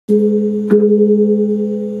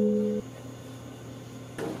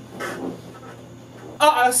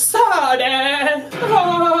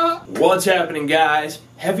What's happening, guys?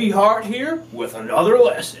 Heavy Heart here with another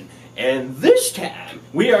lesson, and this time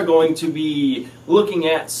we are going to be looking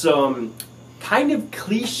at some kind of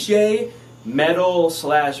cliche metal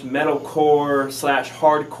slash metalcore slash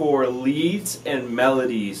hardcore leads and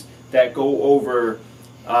melodies that go over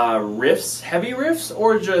riffs, heavy riffs,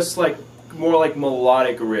 or just like more like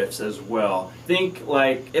melodic riffs as well. Think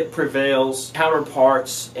like It Prevails,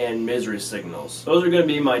 Counterparts, and Misery Signals. Those are going to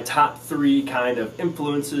be my top 3 kind of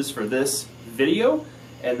influences for this video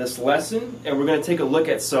and this lesson, and we're going to take a look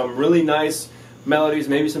at some really nice melodies,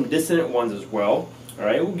 maybe some dissonant ones as well.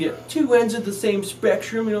 Alright, we'll get 2 ends of the same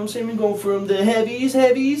spectrum, you know what I'm saying? We go from the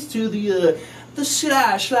heavies to the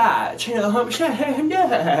slash, you know what I'm saying?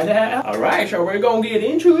 Alright, so we're going to get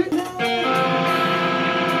into it.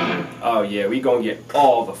 Oh yeah, we gonna get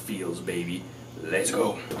all the feels, baby. Let's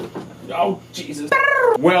go. Oh, Jesus.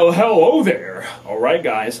 Well, hello there. Alright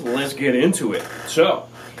guys, let's get into it. So,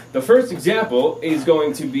 the first example is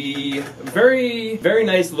going to be very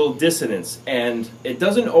nice little dissonance, and it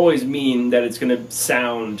doesn't always mean that it's gonna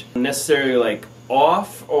sound necessarily like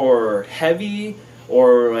off or heavy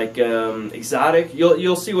or like exotic.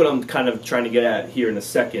 You'll see what I'm kind of trying to get at here in a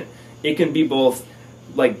second. It can be both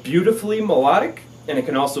like beautifully melodic, and it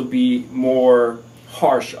can also be more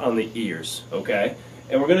harsh on the ears, okay?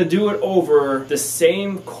 And we're gonna do it over the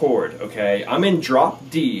same chord, okay? I'm in drop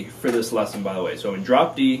D for this lesson, by the way. So I'm in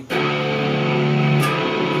drop D.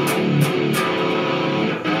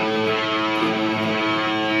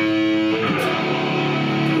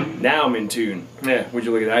 Now I'm in tune. Yeah, would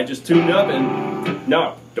you look at that? I just tuned up and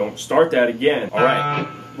no, don't start that again. All right.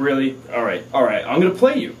 Really? Alright, I'm gonna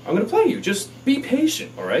play you. Just be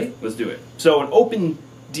patient, alright? Let's do it. So, an open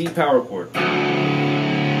D power chord.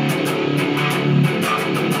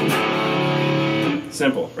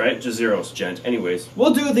 Simple, right? Just zeros, gent. Anyways,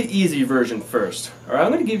 we'll do the easy version first. Alright,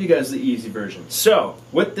 I'm gonna give you guys the easy version. So,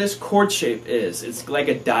 what this chord shape is, it's like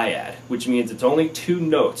a dyad, which means it's only 2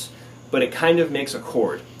 notes, but it kind of makes a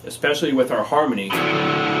chord, especially with our harmony,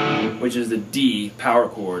 which is the D power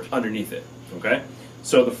chord underneath it, okay?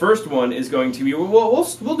 So the first one is going to be, we'll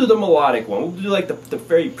do the melodic one. We'll do like the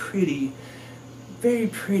very pretty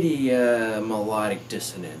melodic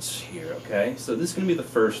dissonance here, okay? So this is going to be the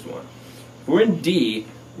first one. If we're in D,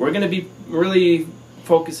 we're going to be really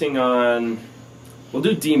focusing on, we'll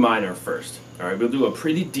do D minor first. Alright, we'll do a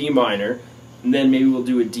pretty D minor, and then maybe we'll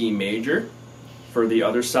do a D major for the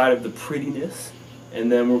other side of the prettiness.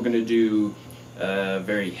 And then we're going to do a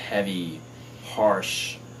very heavy,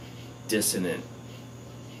 harsh, dissonant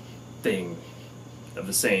thing of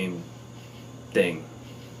the same thing.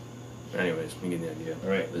 Anyways, you get the idea.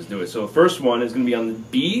 Alright, let's do it. So the first one is going to be on the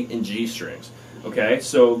B and G strings. Okay,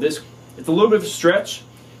 so this, it's a little bit of a stretch,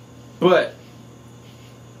 but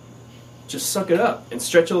just suck it up and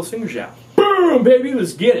stretch those fingers out. Boom, baby,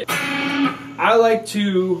 let's get it. I like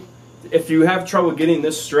to, if you have trouble getting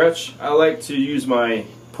this stretch, I like to use my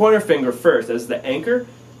pointer finger first as the anchor,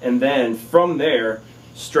 and then from there,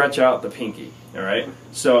 stretch out the pinky. Alright,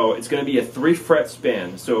 so it's going to be a 3-fret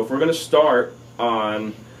span. So if we're going to start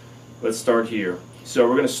on, let's start here. So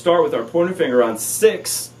we're going to start with our pointer finger on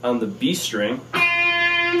 6 on the B string,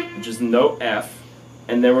 which is note F,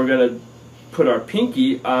 and then we're going to put our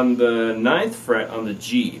pinky on the 9th fret on the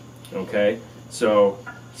G. Okay, so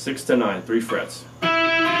 6 to 9, 3 frets.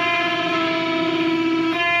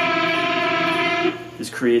 This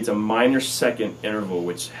creates a minor second interval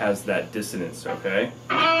which has that dissonance, okay?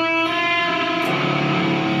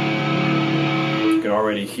 You can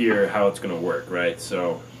already hear how it's going to work, right?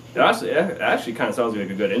 So it actually kind of sounds like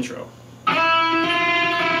a good intro.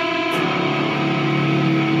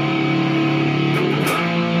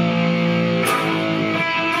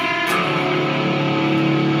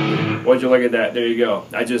 What'd you look at that? There you go.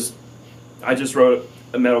 I just wrote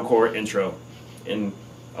a metalcore intro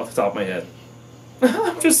off the top of my head.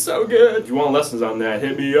 I'm just so good. If you want lessons on that,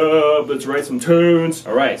 hit me up. Let's write some tunes.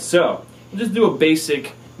 Alright, so we'll just do a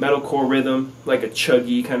basic metalcore rhythm, like a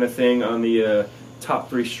chuggy kind of thing on the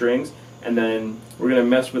top 3 strings, and then we're going to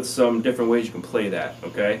mess with some different ways you can play that,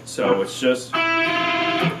 okay? So it's just,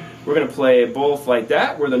 we're going to play both like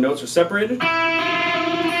that, where the notes are separated, and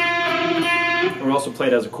we'll also play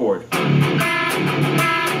it as a chord.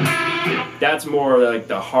 That's more like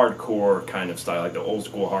the hardcore kind of style, like the old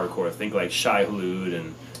school hardcore. Think like Shai Hulud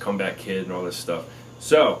and Comeback Kid and all this stuff.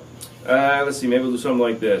 So, let's see, maybe we'll do something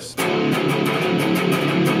like this.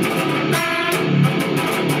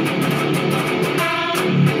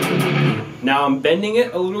 Now I'm bending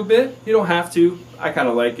it a little bit. You don't have to. I kind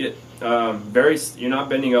of like it. You're not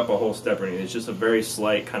bending up a whole step or anything. It's just a very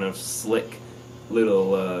slight, kind of slick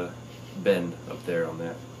little bend up there on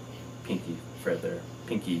that pinky fret there.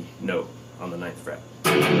 Pinky note on the 9th fret.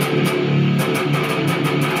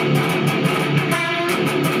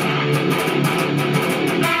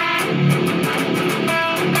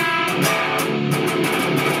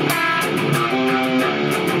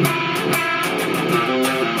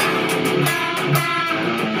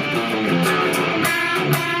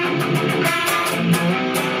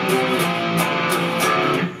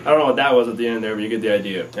 I don't know what that was at the end there, but you get the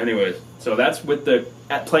idea. Anyways, so that's with the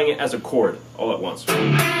playing it as a chord all at once.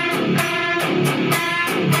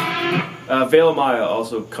 Veil Maya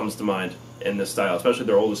also comes to mind in this style, especially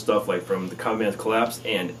their older stuff like from the Common Man's Collapse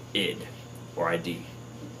and ID or ID.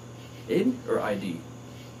 ID or ID?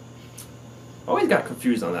 Always got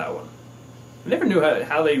confused on that one. I never knew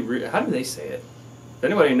how do they say it. If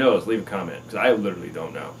anybody knows, leave a comment, because I literally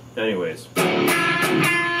don't know. Anyways.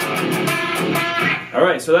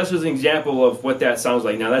 Alright, so that's just an example of what that sounds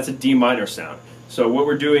like. Now that's a D minor sound. So what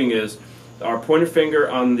we're doing is our pointer finger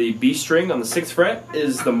on the B string on the 6th fret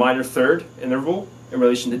is the minor 3rd interval in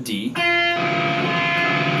relation to D. So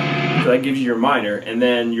that gives you your minor, and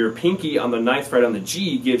then your pinky on the 9th fret on the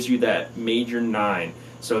G gives you that major 9.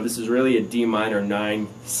 So this is really a D minor 9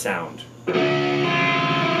 sound.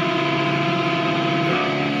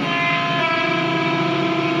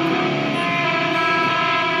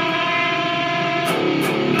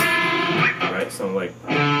 Alright, so like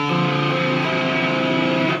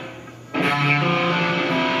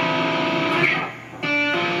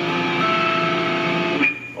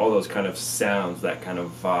all those kind of sounds, that kind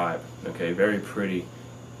of vibe. Okay, very pretty,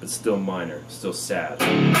 but still minor, still sad.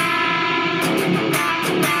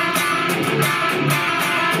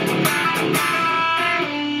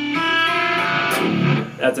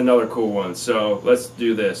 That's another cool one. So let's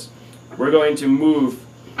do this. We're going to move.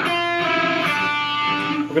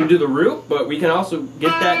 We're going to do the root, but we can also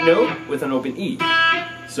get that note with an open E.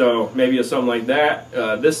 So maybe something like that.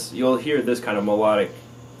 This, you'll hear this kind of melodic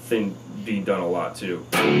thing being done a lot too.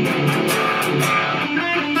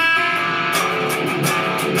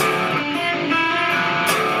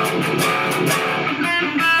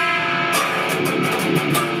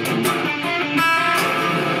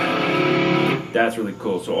 That's really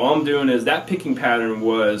cool. So all I'm doing is that picking pattern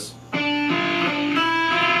was,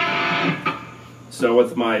 so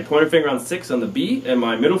with my pointer finger on 6 on the B and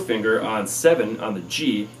my middle finger on 7 on the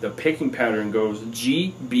G, the picking pattern goes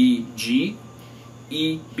G, B, G,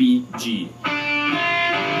 E, B, G.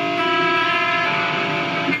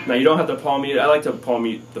 Now you don't have to palm mute. I like to palm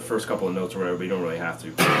mute the first couple of notes or whatever, but you don't really have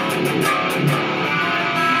to.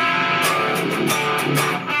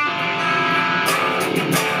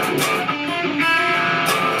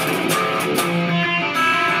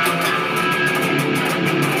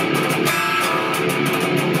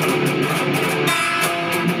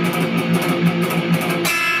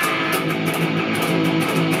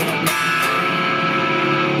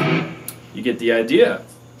 You get the idea.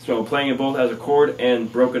 So playing it both as a chord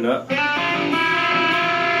and broken up,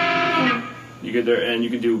 you get there, and you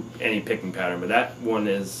can do any picking pattern, but that one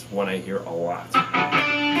is one I hear a lot.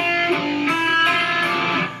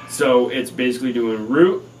 So it's basically doing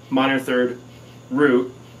root, minor 3rd,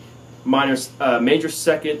 root, minor, major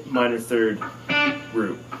 2nd, minor 3rd,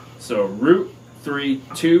 root. So root 3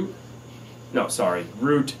 2, no sorry,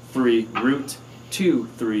 root 3 root 2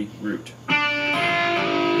 3 root.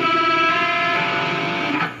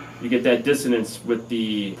 You get that dissonance with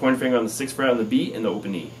the pointer finger on the 6th fret on the B and the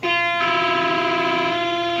open E.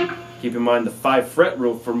 Keep in mind the 5 fret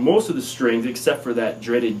rule for most of the strings, except for that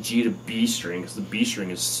dreaded G to B string, because the B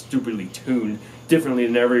string is stupidly tuned differently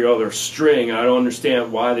than every other string. I don't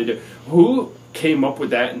understand why they do. Who came up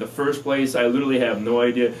with that in the first place? I literally have no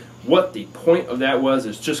idea what the point of that was.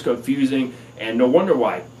 It's just confusing, and no wonder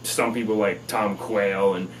why some people like Tom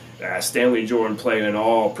Quayle and Stanley Jordan play in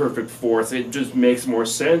all perfect fourths. It just makes more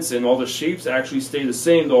sense, and all the shapes actually stay the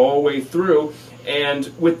same the whole way through. And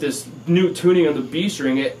with this new tuning on the B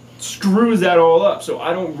string, it screws that all up. So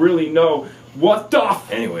I don't really know what the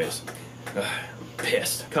anyways, I'm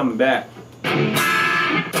pissed. Coming back.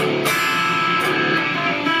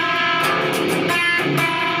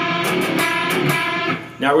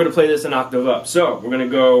 Now we're going to play this an octave up. So we're going to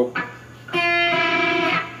go.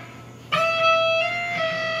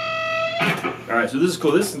 Alright, so this is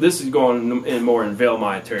cool. This is going in more in Veil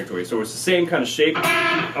Maya territory. So it's the same kind of shape,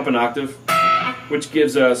 up an octave, which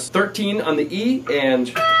gives us 13 on the E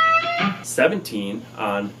and 17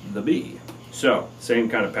 on the B. So, same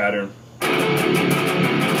kind of pattern.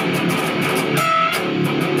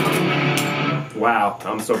 Wow,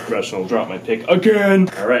 I'm so professional. Drop my pick again.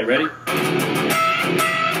 All right, ready?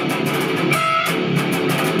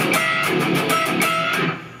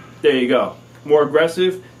 There you go. More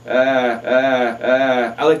aggressive.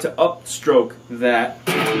 I like to upstroke that.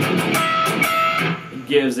 It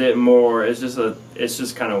gives it more. It's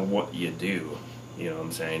just kind of what you do. You know what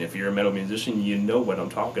I'm saying? If you're a metal musician, you know what I'm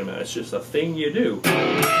talking about. It's just a thing you do.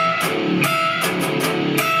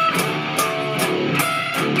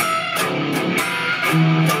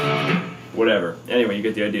 Whatever. Anyway, you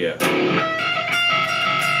get the idea.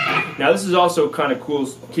 Now this is also kind of cool,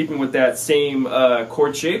 keeping with that same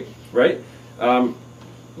chord shape, right? I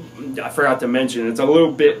forgot to mention, it's a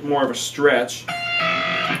little bit more of a stretch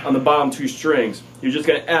on the bottom 2 strings. You're just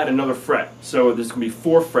going to add another fret. So this can be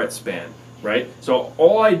 4 fret span, right? So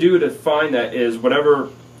all I do to find that is whatever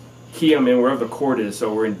key I'm in, wherever the chord is,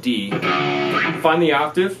 so we're in D, find the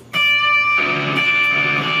octave,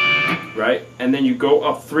 right? And then you go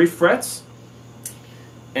up 3 frets,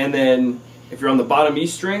 and then if you're on the bottom E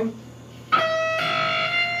string,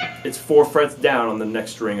 it's 4 frets down on the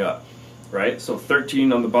next string up, right? So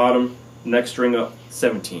 13 on the bottom, next string up,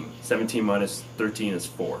 17. 17 minus 13 is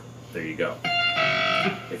 4. There you go.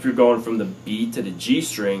 If you're going from the B to the G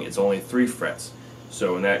string, it's only 3 frets.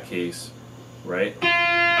 So in that case, right?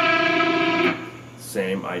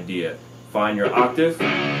 Same idea. Find your octave,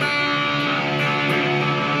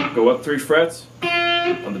 go up 3 frets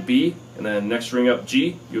on the B, and then next string up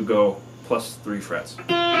G, you'll go plus 3 frets.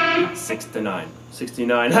 6 to 9.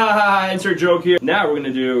 69. Ha ha! Insert joke here. Now we're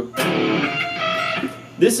gonna do.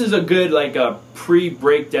 This is a good like a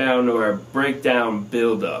pre-breakdown or a breakdown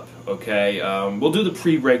build-up. Okay, we'll do the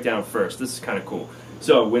pre-breakdown first. This is kind of cool.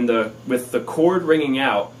 So with the chord ringing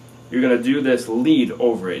out, you're gonna do this lead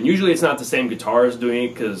over it. And usually it's not the same guitar as doing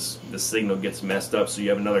it because the signal gets messed up. So you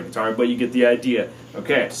have another guitar, but you get the idea.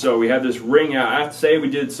 Okay, so we have this ring out. I have to say we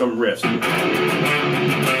did some riffs.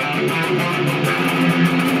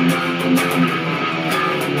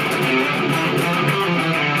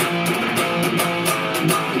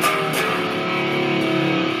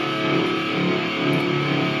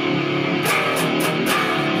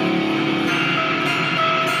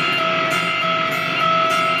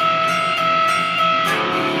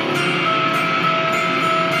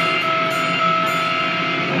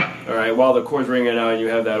 While the chord's ringing out and you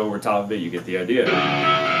have that over top of it, you get the idea.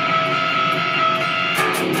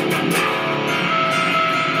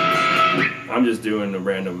 I'm just doing a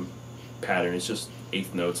random pattern. It's just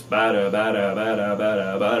 8th notes.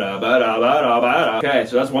 Okay,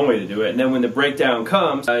 so that's one way to do it. And then when the breakdown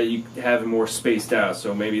comes, you have it more spaced out.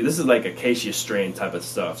 So maybe this is like acacia strain type of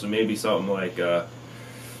stuff. So maybe something like, do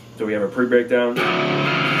we have a pre-breakdown?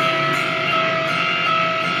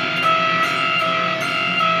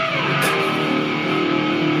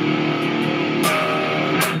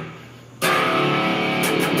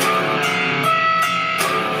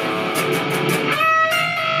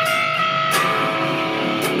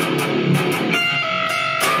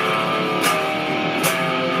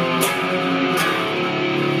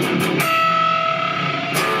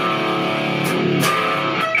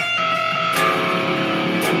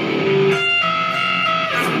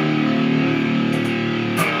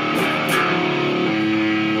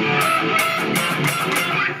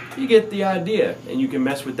 Get the idea, and you can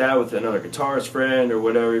mess with that with another guitarist friend or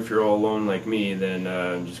whatever. If you're all alone like me, then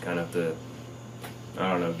just kind of have to, I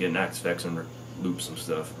don't know, get an Axe-Fx and loop some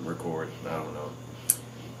stuff and record. I don't know.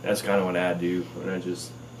 That's kind of what I do when I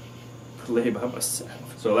just play by myself.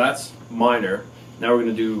 So that's minor. Now we're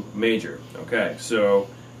going to do major. Okay, so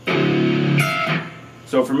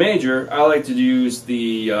for major, I like to use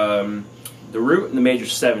the root and the major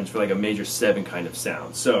 7s for like a major 7 kind of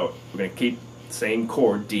sound. So we're going to keep same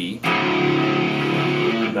chord, D.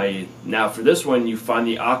 Now for this one, you find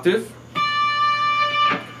the octave,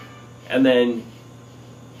 and then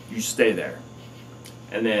you stay there.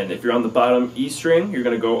 And then if you're on the bottom E string, you're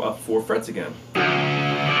going to go up 4 frets again.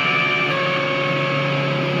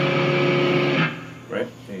 Right?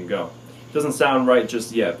 There you go. Doesn't sound right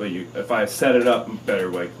just yet, but if I set it up better,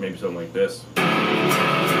 like maybe something like this.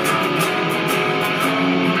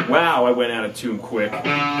 Wow, I went out of tune quick.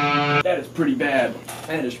 That is pretty bad.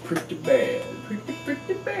 That is pretty bad.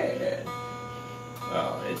 Pretty bad.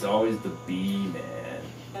 Oh, it's always the B, man.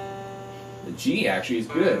 The G actually is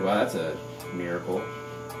good. Wow, that's a miracle.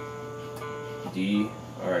 D.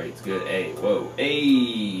 Alright, it's good. A. Whoa.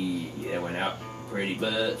 A. That went out pretty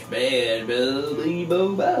much bad.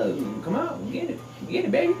 Come on, get it. Get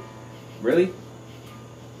it, baby. Really?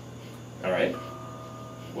 Alright.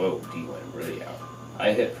 Whoa, D went really out.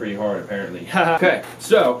 I hit pretty hard, apparently. Okay,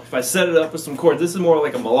 so if I set it up with some chords, this is more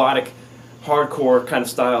like a melodic hardcore kind of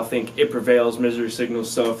style, think It Prevails, Misery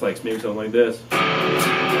Signals, stuff like maybe something like this.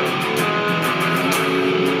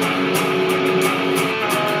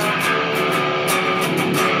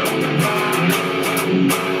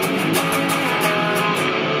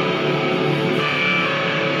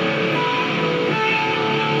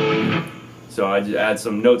 So I just add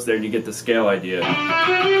some notes there to get the scale idea.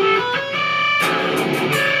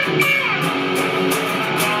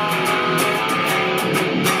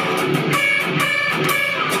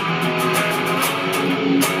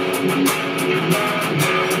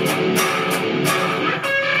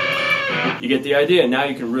 You get the idea, now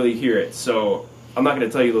you can really hear it. So I'm not going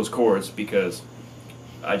to tell you those chords because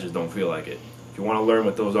I just don't feel like it. If you want to learn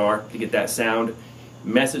what those are to get that sound,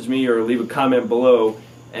 message me or leave a comment below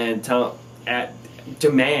and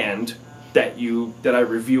demand that I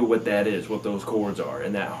reveal what that is, what those chords are,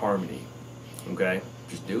 and that harmony. Okay?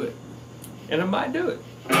 Just do it. And I might do it.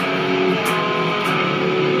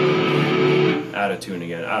 Out of tune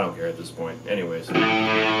again. I don't care at this point. Anyways.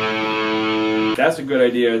 That's a good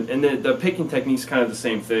idea. And the picking technique's kind of the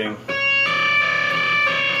same thing.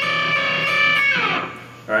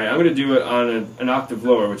 Alright, I'm going to do it on an octave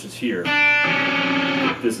lower, which is here.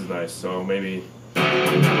 This is nice, so maybe...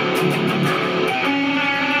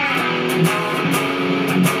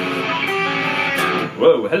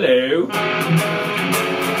 Whoa, hello!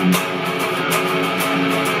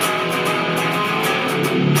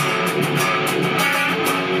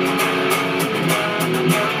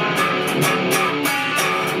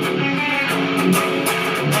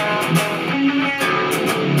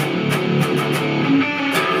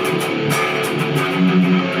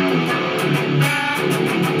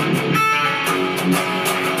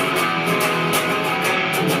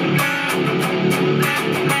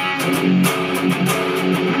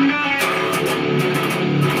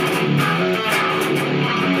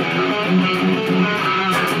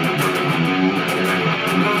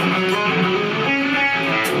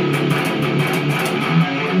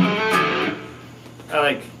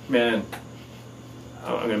 Man,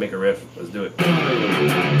 I'm gonna make a riff. Let's do it.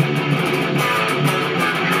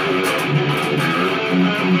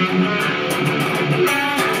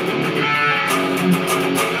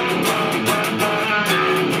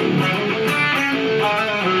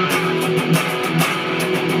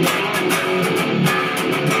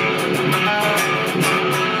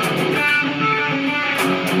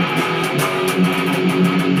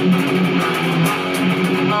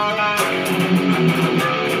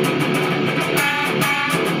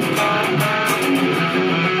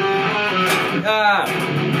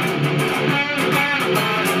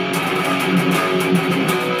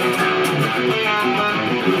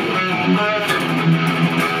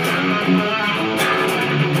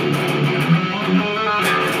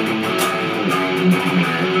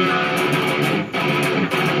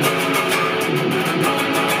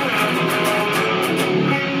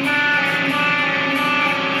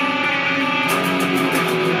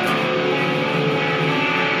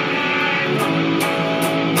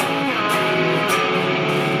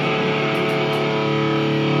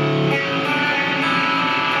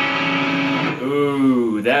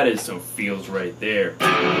 That is some feels right there.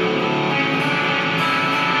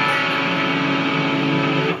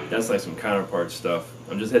 That's like some counterpart stuff.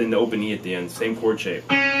 I'm just hitting the open E at the end, same chord shape.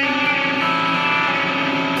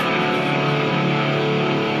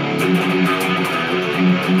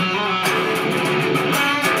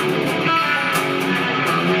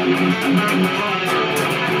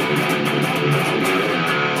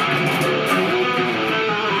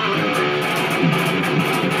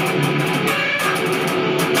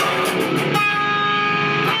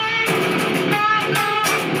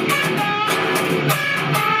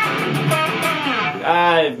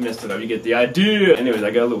 I messed it up, you get the idea. Anyways,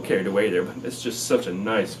 I got a little carried away there, but it's just such a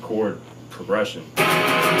nice chord progression.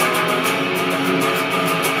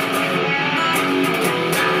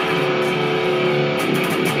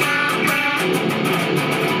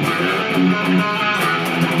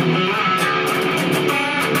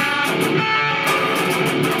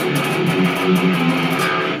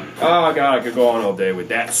 Oh god, I could go on all day with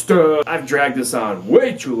that stuff. I've dragged this on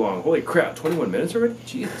way too long. Holy crap, 21 minutes already?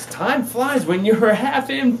 Jesus, time flies when you're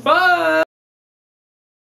having fun!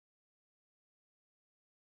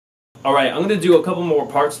 Alright, I'm going to do a couple more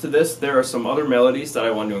parts to this. There are some other melodies that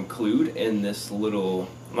I want to include in this little,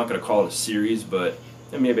 I'm not going to call it a series, but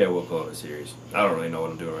maybe I will call it a series. I don't really know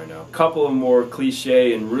what I'm doing right now. A couple of more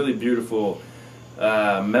cliche and really beautiful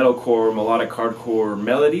metalcore, melodic hardcore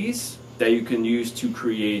melodies that you can use to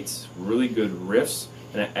create really good riffs,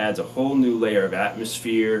 and it adds a whole new layer of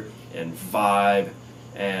atmosphere and vibe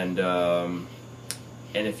and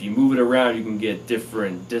and if you move it around, you can get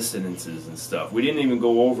different dissonances and stuff. We didn't even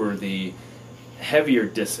go over the heavier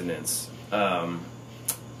dissonance. We'll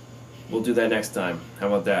do that next time. How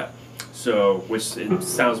about that? So, which it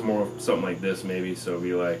sounds more something like this maybe, so it'll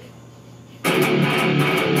be like...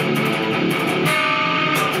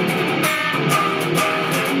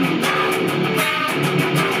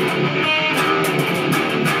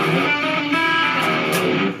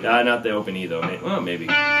 not the open E though. Well, maybe.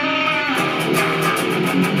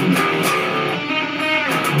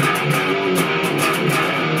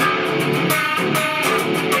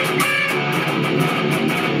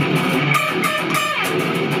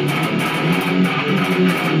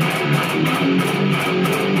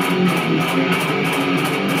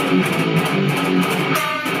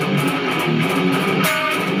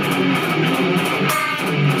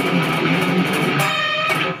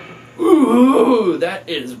 Ooh, that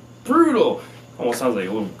is brutal. Almost sounds like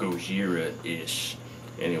a little Gojira-ish.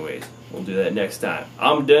 Anyways, we'll do that next time.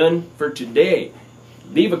 I'm done for today.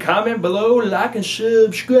 Leave a comment below, like and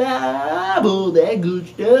subscribe, all that good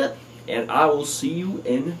stuff. And I will see you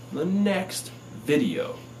in the next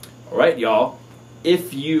video. Alright, y'all.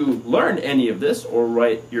 If you learned any of this or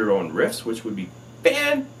write your own riffs, which would be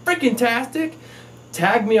fan-freaking-tastic,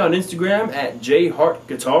 tag me on Instagram at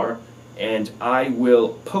jhartguitar, and I will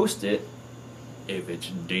post it if it's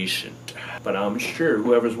decent. But I'm sure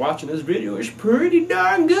whoever's watching this video is pretty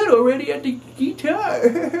darn good already at the guitar.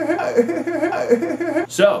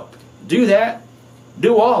 So, do that,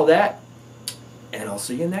 do all that, and I'll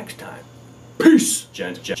see you next time. Peace!